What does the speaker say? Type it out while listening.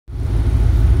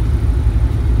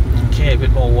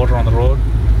bit more water on the road.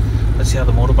 Let's see how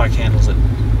the motorbike handles it.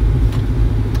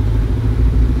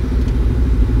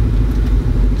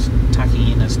 Just tucking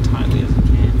in as tightly as I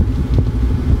can.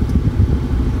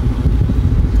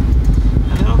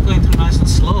 And they're all going through nice and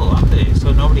slow, aren't they?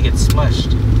 So nobody gets splashed.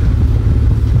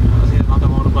 I see another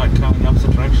motorbike coming the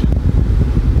opposite direction.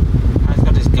 Oh, he's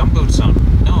got his gumboots on.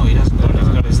 No, he doesn't. He's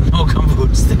got his no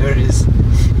gumboots. There is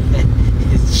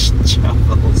his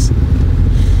shovels.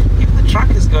 Even the truck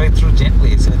is going through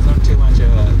gently, so it's not too much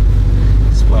of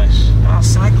a splash. Ah,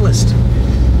 cyclist.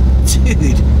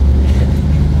 Dude.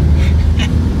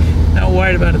 Not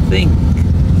worried about a thing.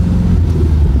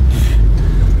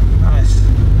 Nice.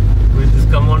 Will this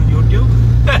come on YouTube?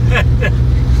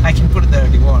 I can put it there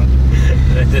if you want.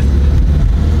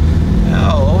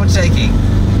 Oh, overtaking.